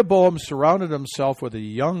 Rehoboam surrounded himself with the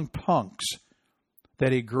young punks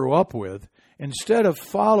that he grew up with, instead of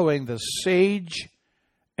following the sage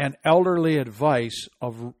and elderly advice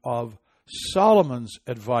of Solomon's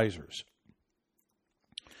advisors.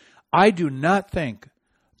 I do not think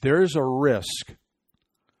there's a risk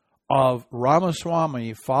of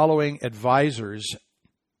Ramaswamy following advisors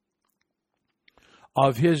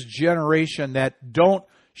of his generation that don't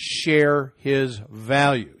share his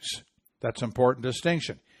values. That's an important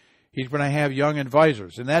distinction. He's going to have young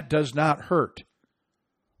advisors, and that does not hurt.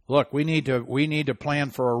 Look, we need to plan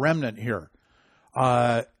for a remnant here.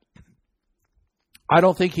 I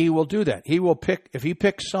don't think he will do that. He will if he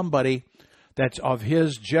picks somebody that's of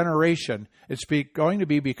his generation, it's going to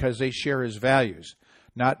be because they share his values.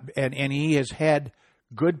 And he has had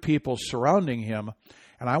good people surrounding him.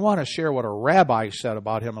 And I want to share what a rabbi said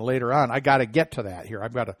about him later on. I got to get to that here.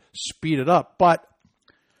 I've got to speed it up. But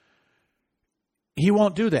he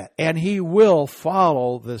won't do that. And he will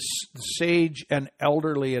follow the sage and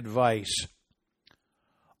elderly advice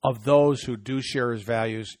of those who do share his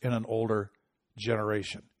values in an older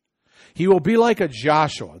generation. He will be like a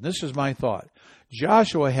Joshua. This is my thought.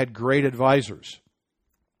 Joshua had great advisors.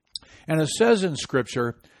 And it says in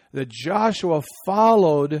Scripture that Joshua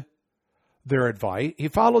followed their advice. He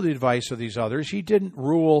followed the advice of these others. He didn't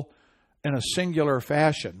rule in a singular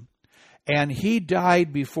fashion. And he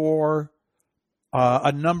died before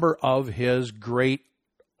a number of his great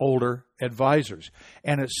older advisors.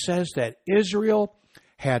 And it says that Israel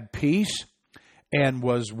had peace and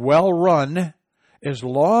was well run as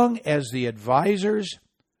long as the advisors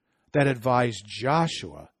that advised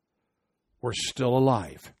Joshua were still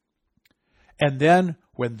alive. And then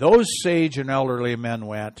when those sage and elderly men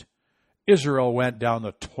went, Israel went down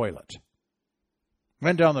the toilet.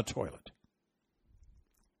 Went down the toilet.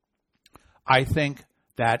 I think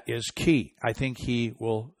that is key. I think he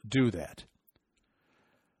will do that.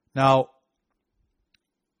 Now,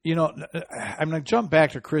 I'm going to jump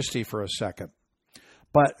back to Christie for a second.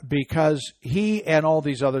 But because he and all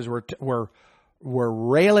these others were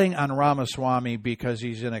railing on Ramaswamy because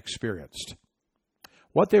he's inexperienced.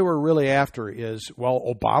 What they were really after is, well,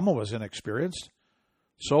 Obama was inexperienced.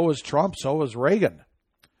 So was Trump. So was Reagan.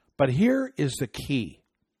 But here is the key.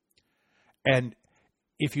 And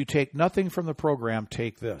if you take nothing from the program,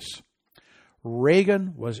 take this.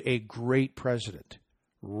 Reagan was a great president.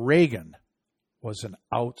 Reagan was an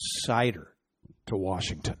outsider to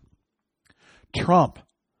Washington. Trump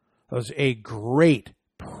was a great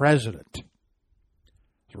president.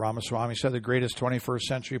 As Ramaswamy said, the greatest 21st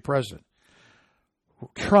century president.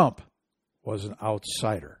 Trump was an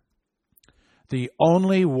outsider. The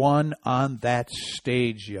only one on that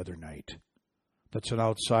stage the other night that's an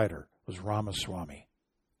outsider was Ramaswamy.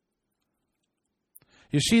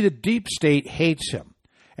 You see, the deep state hates him,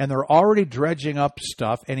 and they're already dredging up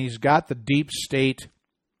stuff, and he's got the deep state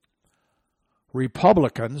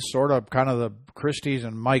Republicans, sort of kind of the Christies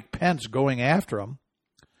and Mike Pence, going after him.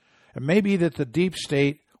 And maybe that the deep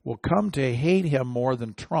state will come to hate him more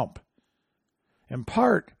than Trump. In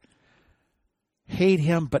part, hate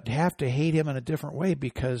him, but have to hate him in a different way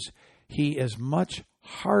because he is much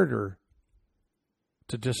harder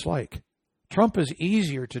to dislike. Trump is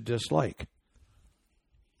easier to dislike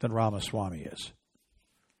than Ramaswamy is.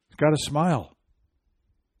 He's got a smile.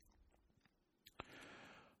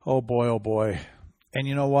 Oh boy. And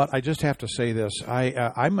you know what? I just have to say this.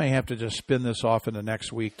 I may have to just spin this off into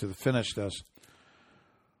next week to finish this.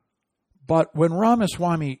 But when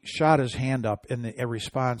Ramaswamy shot his hand up in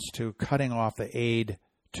response to cutting off the aid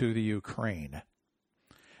to the Ukraine,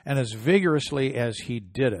 and as vigorously as he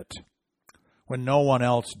did it, when no one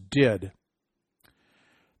else did,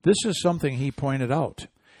 this is something he pointed out.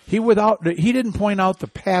 He didn't point out the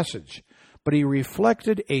passage, but he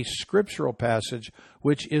reflected a scriptural passage,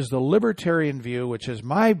 which is the libertarian view, which is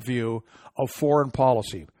my view of foreign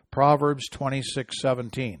policy, Proverbs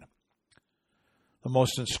 26:17. The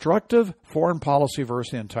most instructive foreign policy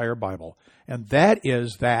verse in the entire Bible. And that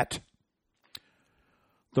is that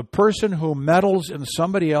the person who meddles in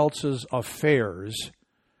somebody else's affairs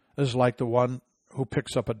is like the one who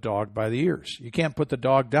picks up a dog by the ears. You can't put the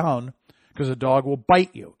dog down because the dog will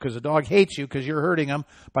bite you, because the dog hates you because you're hurting him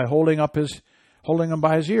by holding him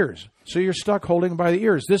by his ears. So you're stuck holding him by the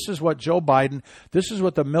ears. This is what Joe Biden, this is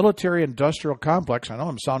what the military-industrial complex, I know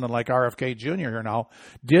I'm sounding like RFK Jr. here now,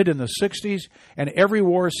 did in the 60s and every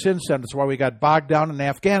war since then. That's why we got bogged down in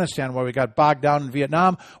Afghanistan, why we got bogged down in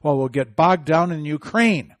Vietnam, why we'll get bogged down in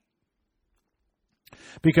Ukraine.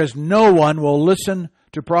 Because no one will listen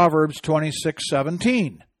to Proverbs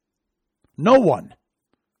 26:17. No one.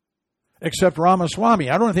 Except Ramaswamy.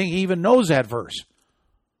 I don't think he even knows that verse.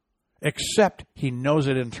 Except he knows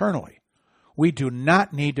it internally. We do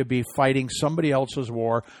not need to be fighting somebody else's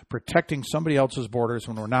war, protecting somebody else's borders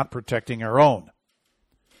when we're not protecting our own.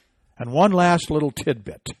 And one last little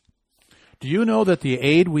tidbit. Do you know that the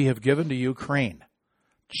aid we have given to Ukraine,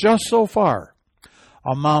 just so far,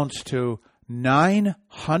 amounts to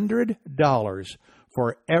 $900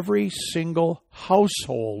 for every single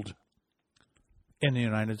household in the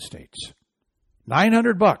United States?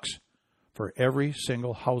 $900 for every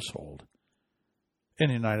single household in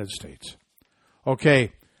the United States.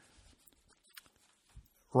 Okay,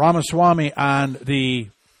 Ramaswamy on the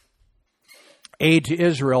aid to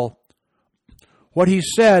Israel, what he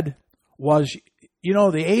said was,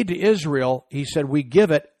 the aid to Israel, he said, we give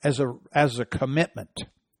it as a commitment.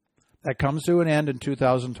 That comes to an end in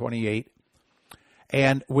 2028,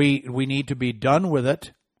 and we need to be done with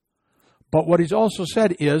it. But what he's also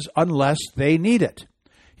said is, unless they need it.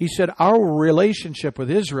 He said, our relationship with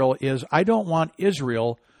Israel is, I don't want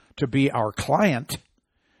Israel to be our client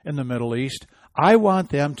in the Middle East. I want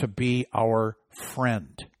them to be our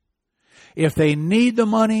friend. If they need the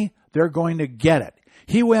money, they're going to get it.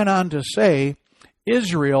 He went on to say,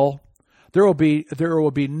 Israel, there will be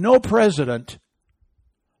no president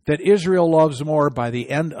that Israel loves more by the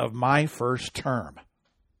end of my first term.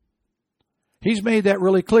 He's made that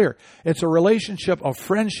really clear. It's a relationship of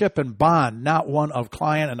friendship and bond, not one of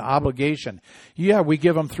client and obligation. Yeah, we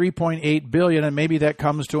give them $3.8 billion and maybe that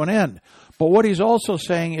comes to an end. But what he's also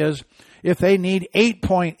saying is, if they need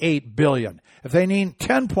 $8.8 billion, if they need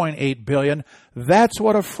 $10.8 billion, that's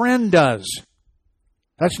what a friend does.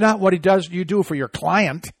 That's not what you do for your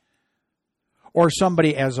client or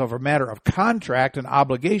somebody as of a matter of contract and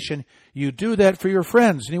obligation. You do that for your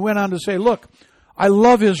friends. And he went on to say, look, I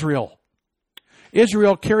love Israel.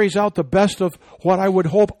 Israel carries out the best of what I would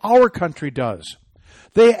hope our country does.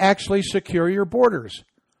 They actually secure your borders.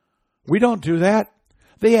 We don't do that.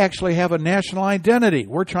 They actually have a national identity.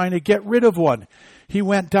 We're trying to get rid of one. He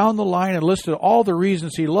went down the line and listed all the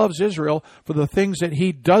reasons he loves Israel for the things that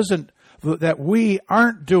he doesn't, that we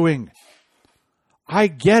aren't doing. I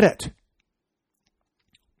get it.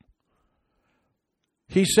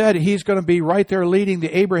 He said he's going to be right there leading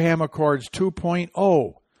the Abraham Accords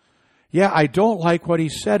 2.0. Yeah, I don't like what he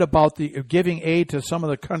said about the giving aid to some of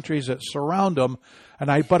the countries that surround him,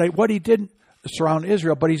 what he didn't surround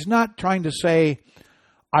Israel. But he's not trying to say,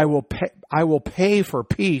 I will pay for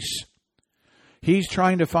peace. He's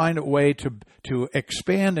trying to find a way to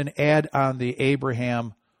expand and add on the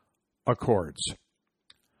Abraham Accords.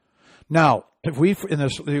 Now, if we in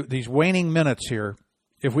these waning minutes here,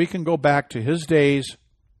 if we can go back to his days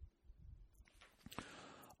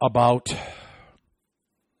about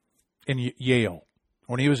in Yale,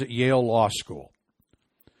 when he was at Yale Law School,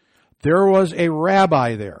 there was a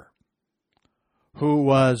rabbi there who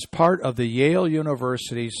was part of the Yale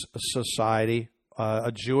University Society,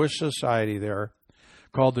 a Jewish society there,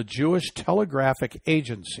 called the Jewish Telegraphic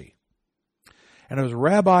Agency. And it was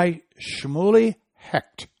Rabbi Shmuley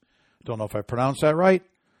Hecht. Don't know if I pronounced that right.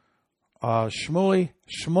 Shmuley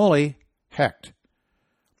Hecht.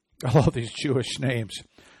 I love these Jewish names.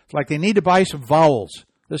 It's like they need to buy some vowels.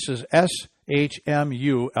 This is Shmully.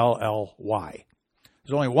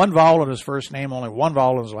 There's only one vowel in his first name, only one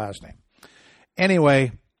vowel in his last name.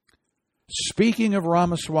 Anyway, speaking of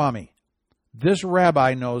Ramaswamy, this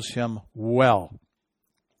rabbi knows him well.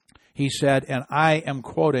 He said, and I am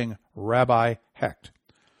quoting Rabbi Hecht,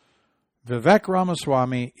 Vivek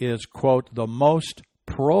Ramaswamy is, quote, the most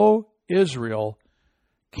pro-Israel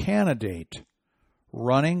candidate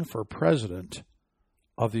running for president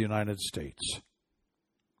of the United States.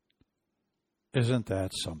 Isn't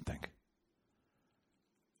that something?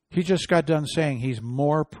 He just got done saying he's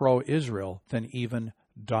more pro-Israel than even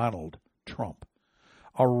Donald Trump.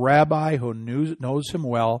 A rabbi who knows him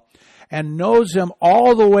well and knows him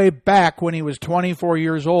all the way back when he was 24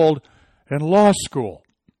 years old in law school.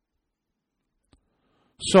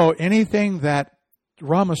 So anything that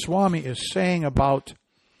Ramaswamy is saying about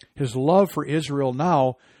his love for Israel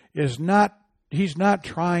now is not, he's not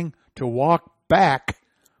trying to walk back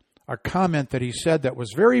a comment that he said that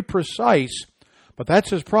was very precise, but that's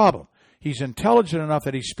his problem. He's intelligent enough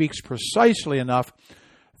that he speaks precisely enough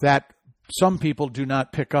that some people do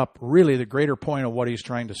not pick up really the greater point of what he's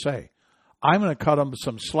trying to say. I'm going to cut him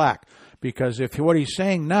some slack, because if what he's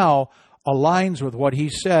saying now aligns with what he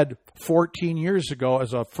said 14 years ago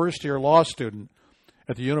as a first-year law student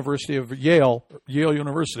at the University of Yale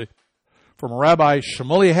University, from Rabbi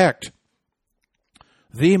Shmuley Hecht,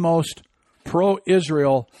 the most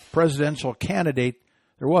pro-Israel presidential candidate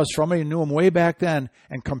there was. Somebody knew him way back then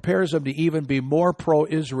and compares him to even be more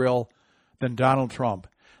pro-Israel than Donald Trump.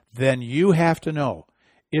 Then you have to know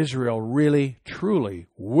Israel really, truly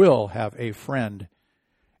will have a friend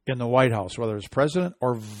in the White House, whether it's president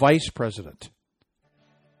or vice president.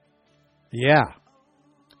 Yeah.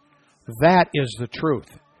 That is the truth.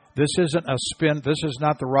 This isn't a spin. This is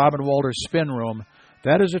not the Robin Walter spin room.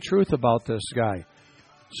 That is the truth about this guy.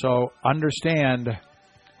 So understand,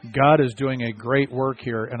 God is doing a great work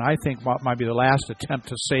here, and I think what might be the last attempt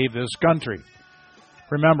to save this country.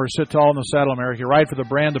 Remember, sit tall in the saddle, America. Ride for the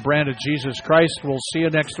brand of Jesus Christ. We'll see you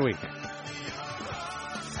next week.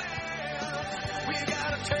 We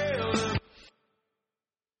gotta tell